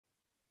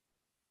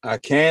I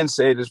can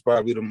say this is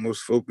probably the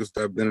most focused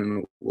I've been in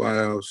a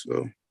while.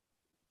 So,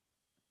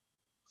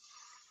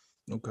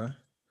 Okay.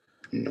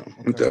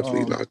 I'm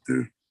definitely locked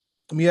in.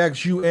 Let me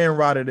ask you and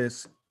Ryder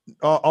this.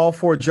 All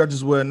 4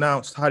 judges were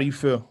announced. How do you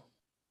feel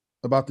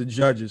about the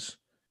judges?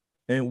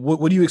 And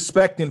what are you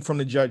expecting from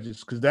the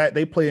judges? Because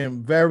they play a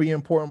very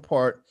important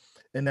part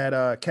in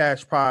that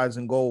cash prize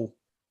and goal.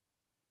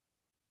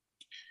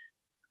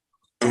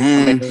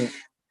 You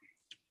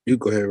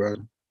go ahead,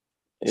 Ryder.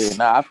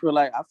 Yeah, I feel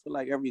like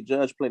every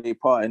judge played their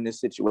part in this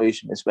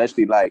situation,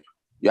 especially like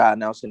y'all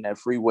announcing that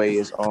Freeway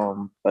is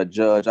a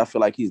judge. I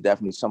feel like he's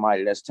definitely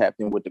somebody that's tapped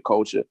in with the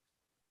culture,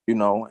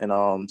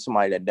 and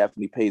somebody that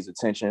definitely pays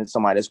attention,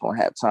 somebody that's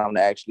gonna have time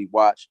to actually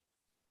watch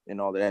and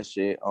all of that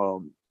shit.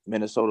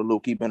 Minnesota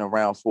Luke, he been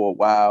around for a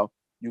while.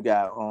 You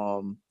got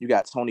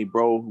Tony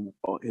Bro,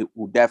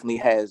 who definitely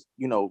has,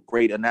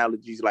 great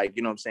analogies, like,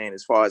 what I'm saying,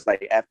 as far as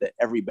like after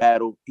every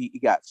battle, he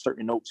got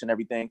certain notes and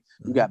everything.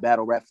 You got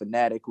Battle Rap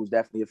Fanatic, who's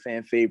definitely a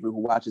fan favorite,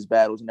 who watches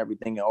battles and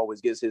everything and always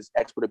gives his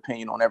expert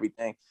opinion on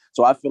everything.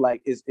 So I feel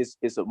like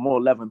it's a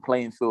more level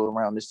playing field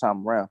around this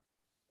time around.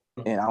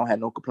 And I don't have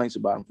no complaints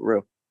about him, for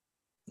real.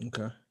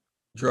 Okay.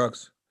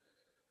 Drugs.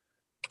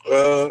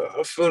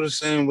 I feel the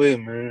same way,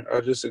 man.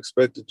 I just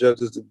expect the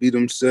judges to be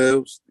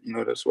themselves.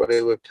 That's why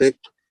they were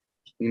picked.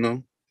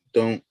 You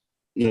don't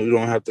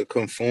have to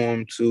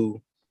conform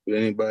to what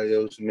anybody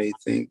else may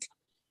think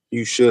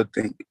you should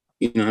think.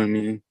 You know what I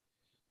mean?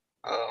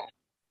 I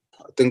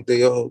think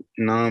they all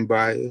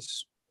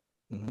non-biased.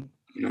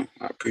 I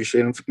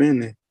appreciate them for being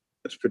there.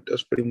 That's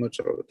pretty much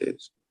all it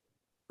is.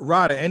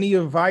 Ryder, any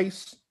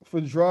advice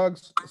for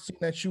Drugs, seeing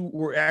that you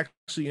were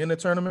actually in the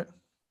tournament?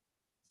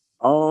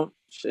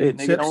 Shit,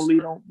 nigga,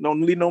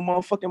 don't leave no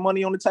motherfucking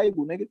money on the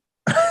table, nigga.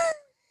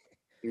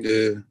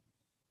 Yeah.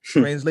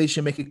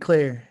 Translation, make it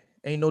clear.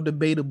 Ain't no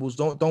debatables.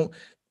 Don't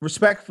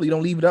respectfully,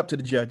 don't leave it up to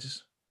the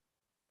judges.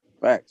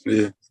 Facts.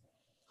 Yeah.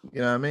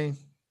 You know what I mean?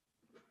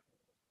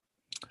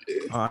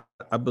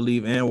 I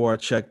believe Anwar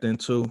checked in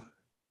too.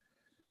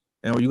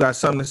 And you got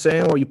something to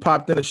say, or you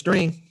popped in the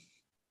stream?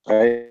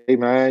 Hey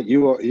man,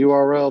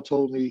 URL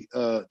told me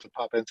to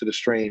pop into the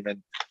stream,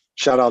 and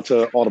shout out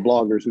to all the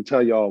bloggers who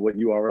tell y'all what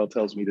URL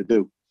tells me to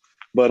do.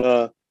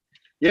 But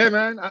yeah,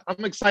 man,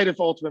 I'm excited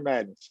for Ultimate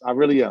Madness. I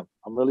really am.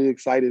 I'm really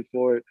excited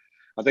for it.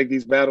 I think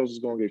these battles is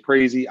gonna get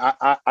crazy.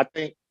 I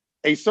think,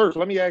 hey Surf,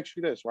 let me ask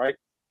you this, right?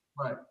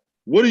 Right.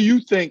 What do you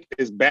think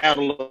is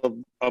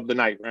battle of the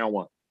night, round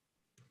one?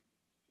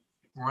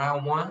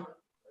 Round one?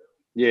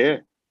 Yeah.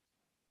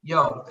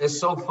 Yo, it's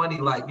so funny,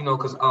 like,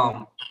 because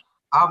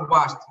I've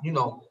watched,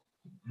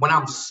 when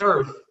I'm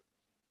Surf,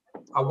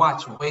 I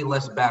watch way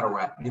less battle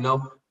rap,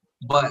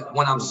 but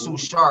when I'm Sue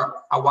Sharp,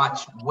 I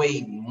watch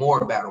way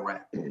more battle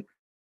rap,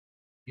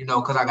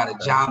 because I got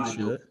a job to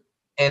do.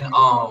 And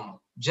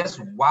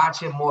just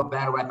watching more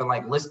battle rap and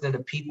like listening to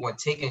people and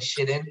taking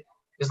shit in,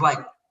 it's like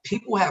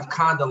people have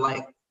kind of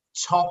like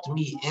talked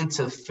me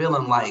into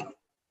feeling like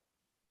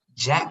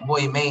Jack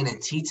Boy Maine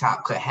and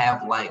T-Top could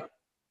have like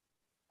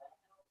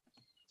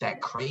that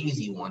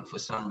crazy one for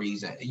some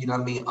reason. You know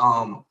what I mean?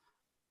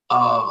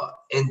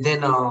 And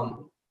then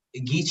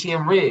Geechee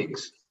and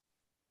Riggs.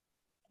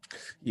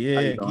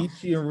 Yeah,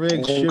 Geechee and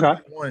Riggs should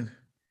be one.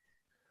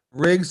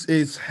 Riggs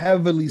is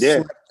heavily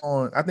slept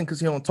on. I think because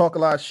he don't talk a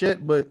lot of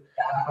shit, but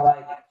I feel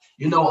like,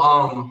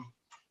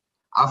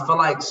 I feel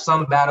like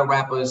some battle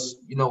rappers,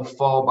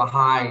 fall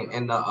behind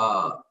in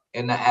the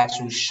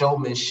actual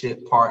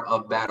showmanship part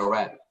of battle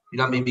rap. You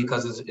know what I mean?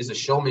 Because it's a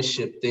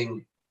showmanship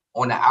thing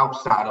on the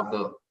outside of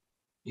the,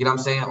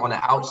 on the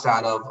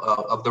outside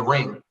of the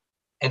ring.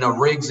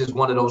 And Riggs is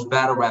one of those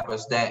battle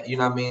rappers that,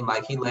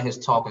 like he let his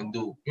talking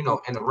do, in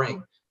the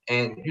ring.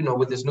 And,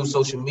 with this new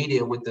social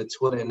media, with the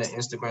Twitter and the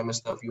Instagram and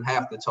stuff, you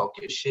have to talk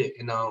your shit.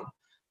 And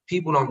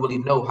people don't really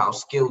know how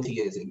skilled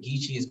he is. And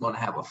Geechee is going to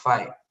have a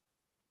fight.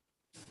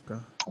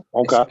 Okay.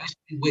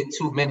 Especially with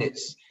 2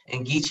 minutes.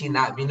 And Geechee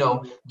not,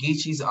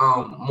 Geechee's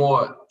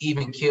more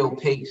even kill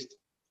paced.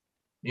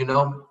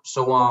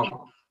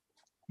 So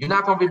you're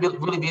not going to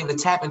really be able to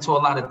tap into a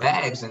lot of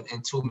bags in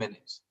 2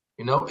 minutes.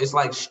 It's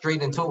like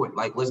straight into it.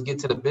 Like, let's get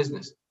to the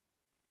business.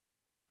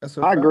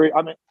 I agree.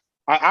 I mean,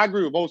 I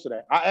agree with most of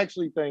that. I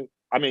actually think,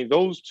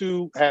 those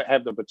two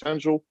have the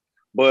potential,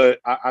 but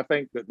I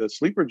think that the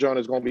sleeper joint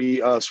is going to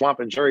be Swamp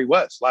and Jerry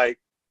West. Like,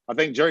 I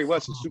think Jerry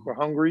West is super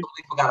hungry.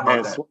 Forgot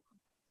about that.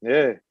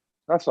 Yeah,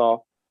 that's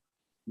all.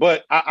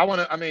 But I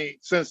want to,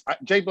 since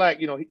Jay Black,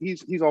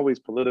 he's always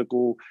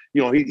political.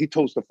 He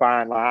toes the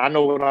fine line. I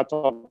know when I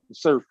talk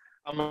Surf,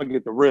 I'm going to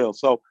get the real.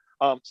 So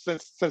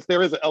since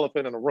there is an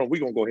elephant in the room, we're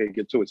going to go ahead and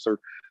get to it, Surf.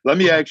 Let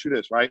me ask you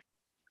this, right?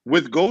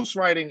 With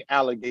ghostwriting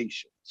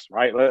allegations,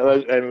 right?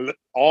 And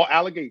all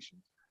allegations,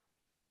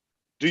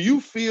 do you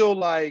feel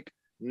like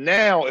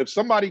now if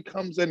somebody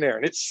comes in there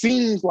and it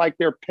seems like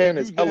their pen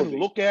is elevated,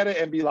 look at it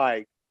and be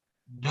like,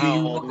 do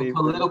you want the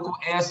political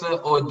answer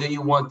or do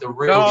you want the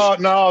real?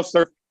 No,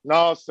 Surf.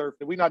 No, Surf.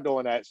 We're not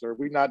doing that, Surf.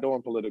 We're not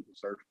doing political,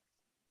 Surf.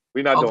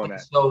 We're not doing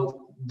that.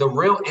 So the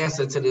real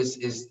answer to this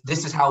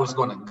is how it's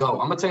going to go.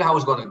 I'm going to tell you how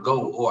it's going to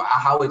go, or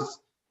how it's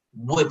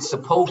would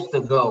supposed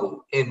to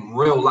go in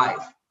real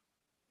life.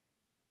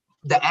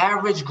 The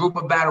average group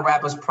of battle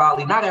rappers,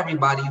 probably not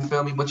everybody, you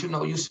feel me? But you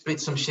know, you spit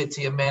some shit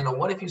to your man. Or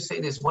what if you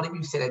say this? What if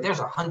you say that? There's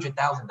 $100,000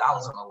 on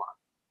the line.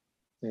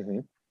 Mm-hmm.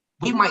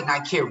 We might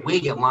not care where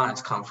your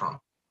lines come from.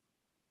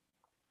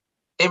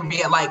 And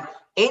be like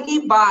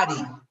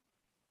anybody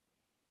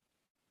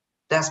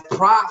that's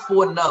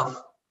prideful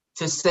enough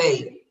to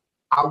say,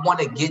 I want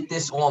to get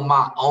this on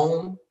my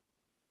own,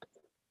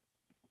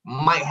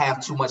 might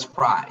have too much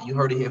pride. You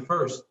heard it here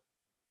first.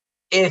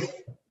 If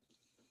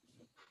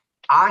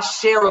I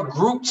share a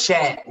group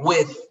chat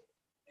with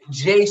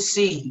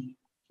JC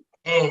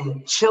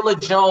and Chilla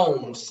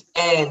Jones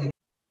and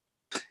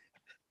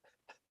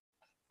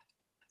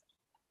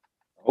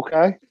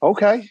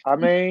Okay. I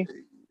mean,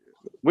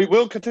 we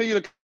will continue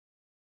the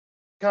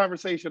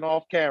conversation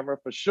off camera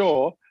for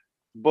sure.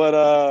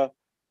 But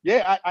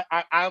yeah,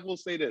 I will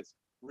say this.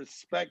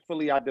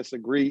 Respectfully, I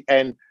disagree.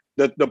 And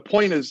the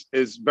point is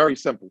very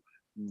simple.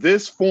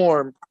 This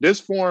form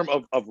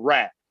of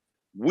rap,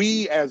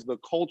 we as the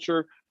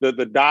culture,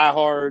 the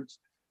diehards,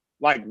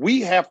 like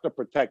we have to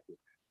protect it.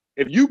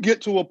 If you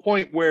get to a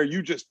point where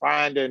you just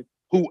finding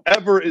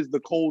whoever is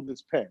the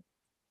coldest pen.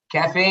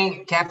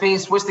 Caffeine,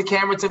 switch the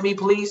camera to me,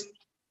 please.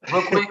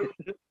 Real quick.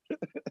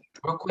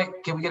 Real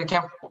quick. Can we get a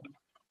camera?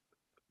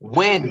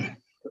 When.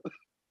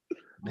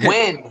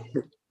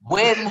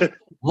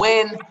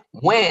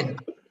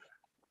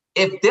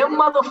 If them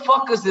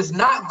motherfuckers is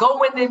not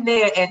going in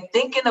there and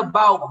thinking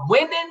about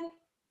winning,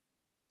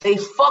 they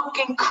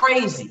fucking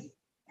crazy.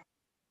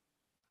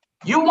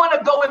 You want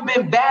to go and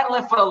been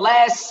battling for the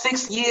last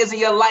 6 years of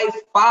your life,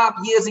 5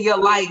 years of your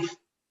life,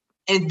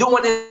 and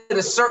doing it in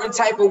a certain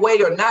type of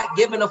way or not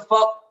giving a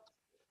fuck,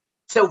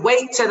 to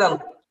wait to the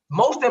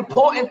most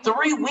important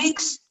 3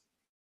 weeks,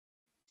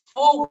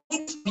 4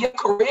 weeks of your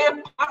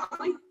career,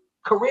 possibly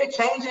career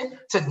changing,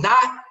 to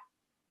not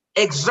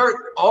exert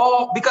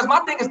all, because my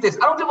thing is this,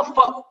 I don't give a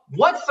fuck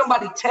what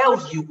somebody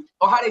tells you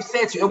or how they say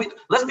it to you.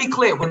 Let's be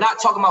clear, we're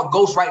not talking about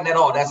ghostwriting at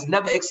all. That's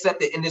never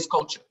accepted in this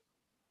culture.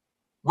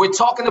 We're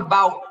talking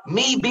about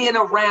me being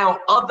around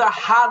other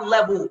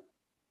high-level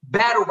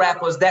battle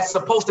rappers that's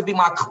supposed to be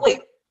my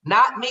clique,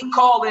 not me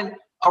calling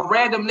a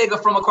random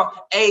nigga from across,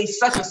 hey,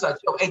 such and such,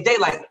 yo, hey,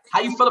 Daylight, how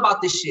you feel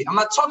about this shit? I'm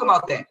not talking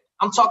about that.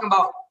 I'm talking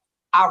about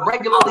I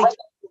regularly talk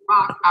to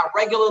Rock, I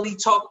regularly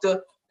talk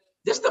to,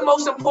 this the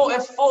most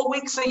important 4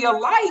 weeks of your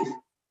life,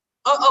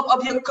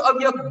 of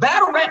your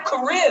battle rap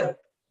career.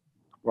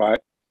 Right.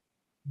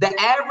 The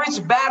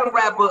average battle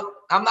rapper,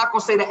 I'm not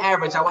gonna say the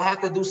average, I would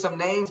have to do some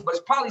names, but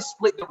it's probably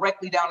split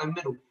directly down the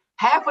middle.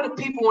 Half of the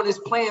people on this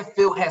playing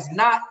field has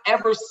not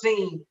ever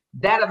seen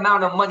that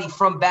amount of money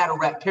from battle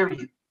rap,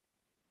 period.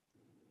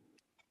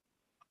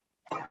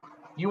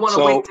 You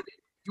wanna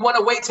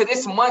wait till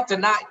this month to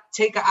not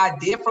take an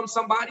idea from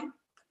somebody?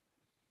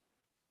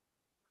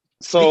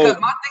 So because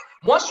my thing,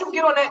 once you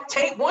get on that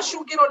tape, once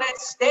you get on that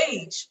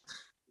stage,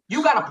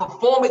 you gotta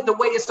perform it the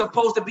way it's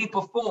supposed to be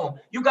performed.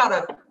 You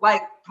gotta,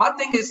 like, my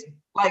thing is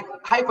like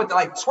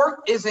like Twerk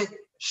isn't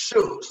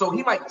Suge, so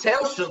he might tell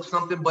Suge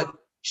something, but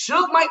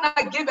Suge might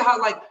not give it how,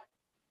 like,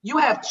 you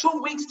have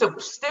 2 weeks to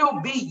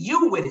still be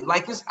you with it.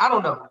 Like, it's, I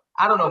don't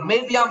know.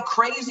 Maybe I'm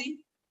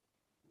crazy,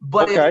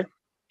 but okay.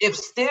 if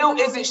Still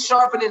isn't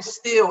sharper than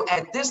Still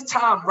at this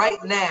time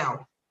right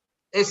now,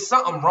 it's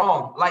something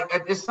wrong. Like,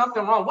 it's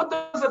something wrong. What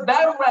does a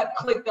battle rap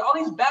clique? All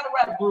these battle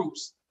rap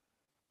groups,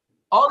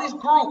 all these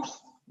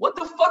groups, what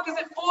the fuck is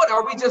it for?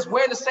 Are we just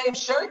wearing the same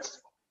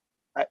shirts?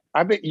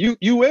 I mean,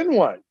 you in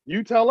one.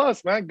 You tell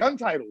us, man. Gun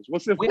titles.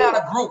 What's it for? We're not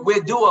a group.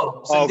 We're a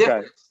duo. It's a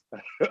difference.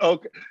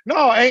 Okay.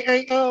 No,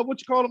 ain't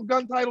what you call them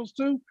gun titles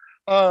too?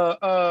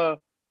 Burt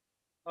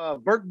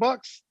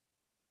Bucks.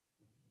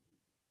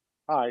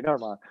 All right, never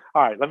mind.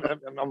 All right, I'm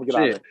gonna get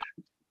out of it.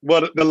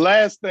 Well, the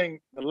last thing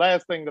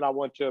that I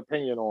want your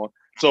opinion on.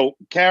 So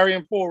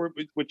carrying forward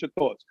with your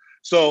thoughts.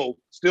 So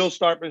Still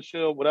Sharp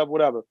Shield,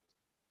 whatever.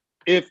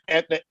 If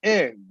at the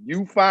end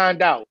you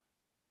find out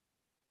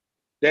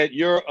that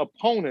your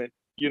opponent,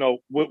 you know,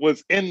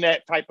 was in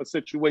that type of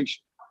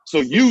situation, so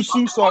you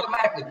sue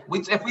automatically.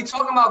 If we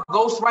talking about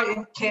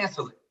ghostwriting,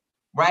 cancel it,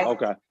 right?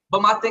 Okay.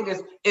 But my thing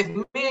is, if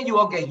me and you,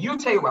 okay, you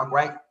Tay-Rock,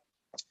 right?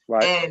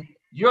 Right. And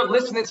you're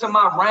listening to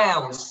my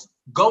rounds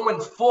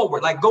going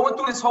forward, like going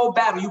through this whole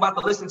battle, you about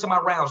to listen to my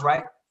rounds,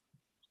 right?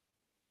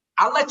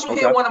 I'll let you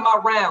hear one of my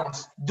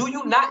rounds. Do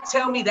you not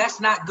tell me that's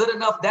not good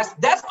enough?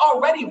 That's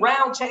already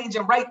round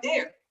changing right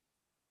there.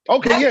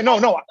 Okay, no.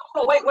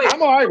 Wait.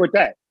 I'm all right with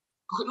that.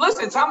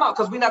 Listen, time out,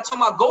 because we're not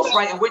talking about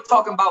ghostwriting. We're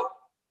talking about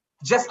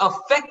just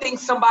affecting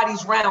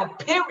somebody's round,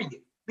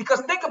 period.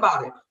 Because think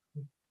about it.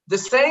 The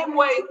same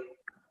way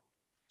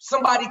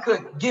somebody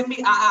could give me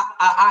an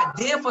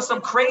idea for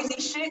some crazy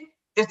shit,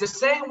 it's the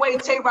same way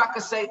Tay-Rock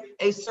could say,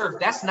 hey, Surf,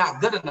 that's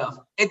not good enough.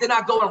 And then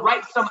I go and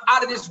write some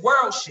out of this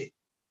world shit.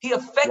 He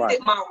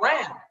affected my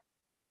round.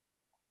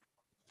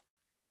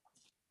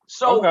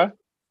 So,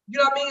 you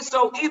know what I mean?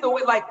 So either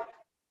way, like,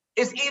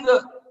 it's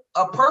either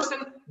a person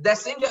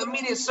that's in your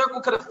immediate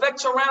circle could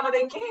affect your round or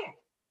they can't.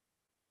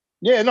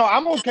 Yeah, no,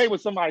 I'm okay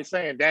with somebody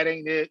saying that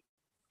ain't it,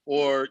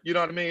 or you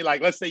know what I mean.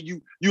 Like, let's say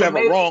you have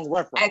a wrong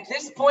reference. At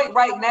this point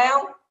right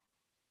now,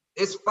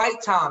 it's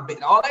fight time.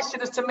 But all that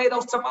shit is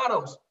tomatoes.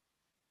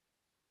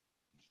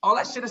 All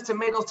that shit is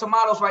tomatoes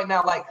right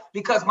now. Like,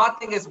 because my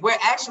thing is, we're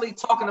actually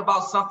talking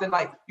about something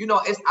like, you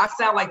know, I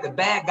sound like the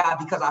bad guy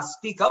because I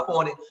speak up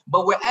on it,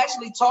 but we're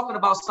actually talking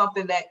about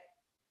something that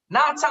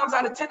 9 times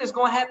out of 10 is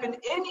going to happen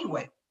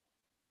anyway.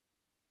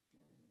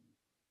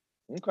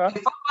 Okay.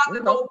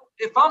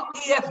 If I'm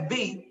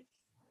EFB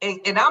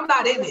and I'm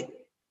not in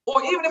it,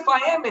 or even if I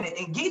am in it,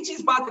 and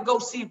Geechee's about to go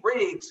see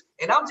Riggs,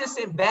 and I'm just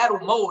in battle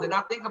mode, and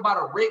I think about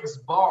a Riggs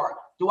bar,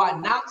 do I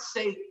not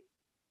say,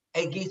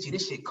 hey, Geechee,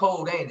 this shit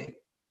cold, ain't it?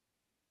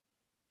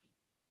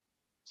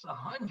 It's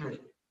 100.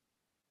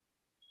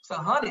 It's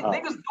 100.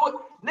 Niggas do it.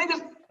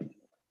 Niggas,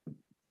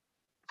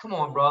 come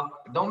on, bro.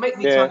 Don't make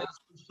me turn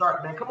this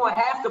sharp, man. Come on,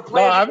 half the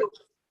players,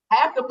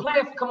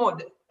 come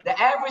on. The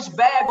average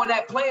bag on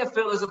that playing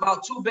field is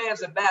about 2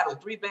 bands in battle,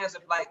 3 bands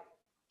of like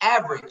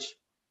average.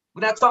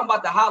 We're not talking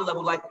about the high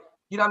level, like,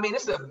 you know what I mean?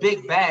 This is a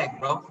big bag,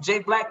 bro. Jay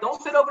Black,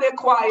 don't sit over there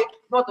quiet. You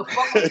know what the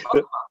fuck I'm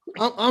talking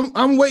about.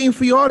 I'm waiting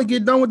for y'all to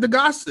get done with the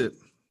gossip.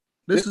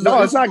 This is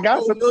it's not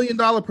gossip. $1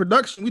 million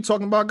production. We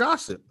talking about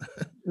gossip.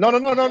 No.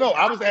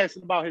 I was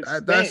asking about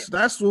his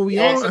that's what we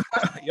on.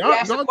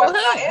 Y'all go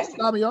ahead.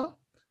 Stop me, y'all.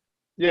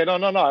 Yeah, no.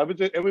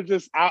 It was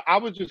just I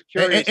was just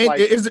curious. And like,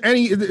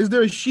 is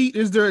there a sheet?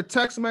 Is there a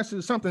text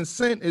message? Something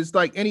sent? Is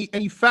like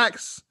any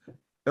facts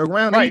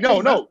around? Right.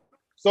 No.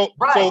 So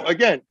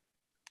again.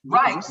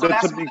 Right. So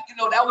that's you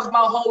know, that was my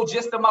whole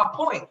gist of my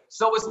point.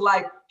 So it's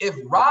like if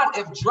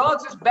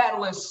Drugs is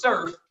battling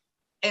Surf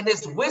and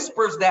it's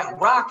whispers that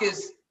Rock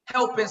is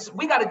helping,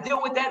 we got to deal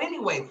with that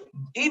anyway.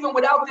 Even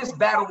without this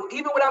battle,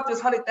 even without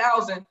this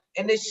 100,000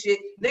 and this shit,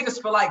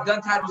 niggas feel like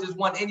gun titles is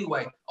won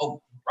anyway.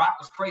 Oh, Rock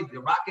was crazy. Did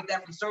Rock get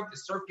that from Surf? Did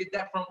Surf get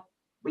that from?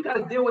 We got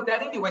to deal with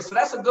that anyway. So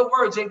that's a good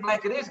word, Jay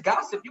Black. It is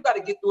gossip. You got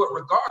to get through it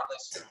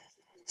regardless.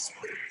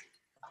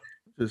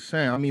 Just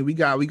saying. I mean, we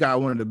got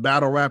one of the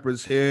battle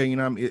rappers here. You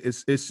know, I mean,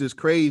 it's just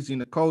crazy in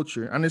the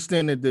culture. I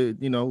understand that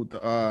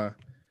the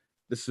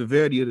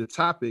severity of the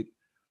topic,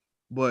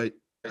 but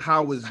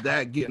how is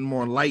that getting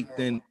more light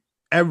than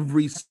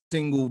every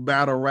single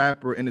battle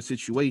rapper in the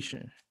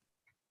situation?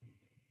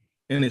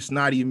 And it's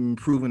not even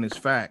proven as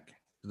fact.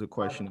 Is the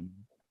question.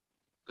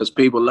 Because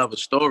people love a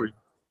story.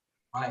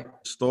 Right.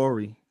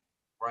 Story.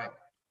 Right.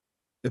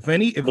 If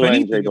anything,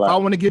 if I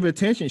want to give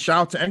attention,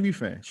 shout out to Angry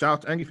Fan.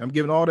 I'm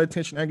giving all the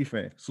attention to Angry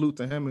Fan. Salute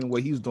to him and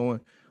what he's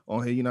doing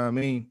on here, you know what I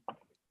mean?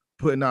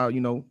 Putting out,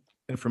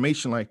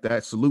 information like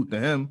that. Salute to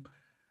him.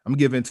 I'm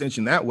giving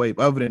attention that way.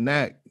 But other than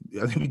that,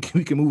 I think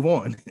we can move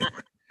on.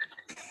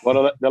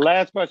 Well, the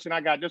last question I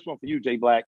got, this one for you, Jay Black.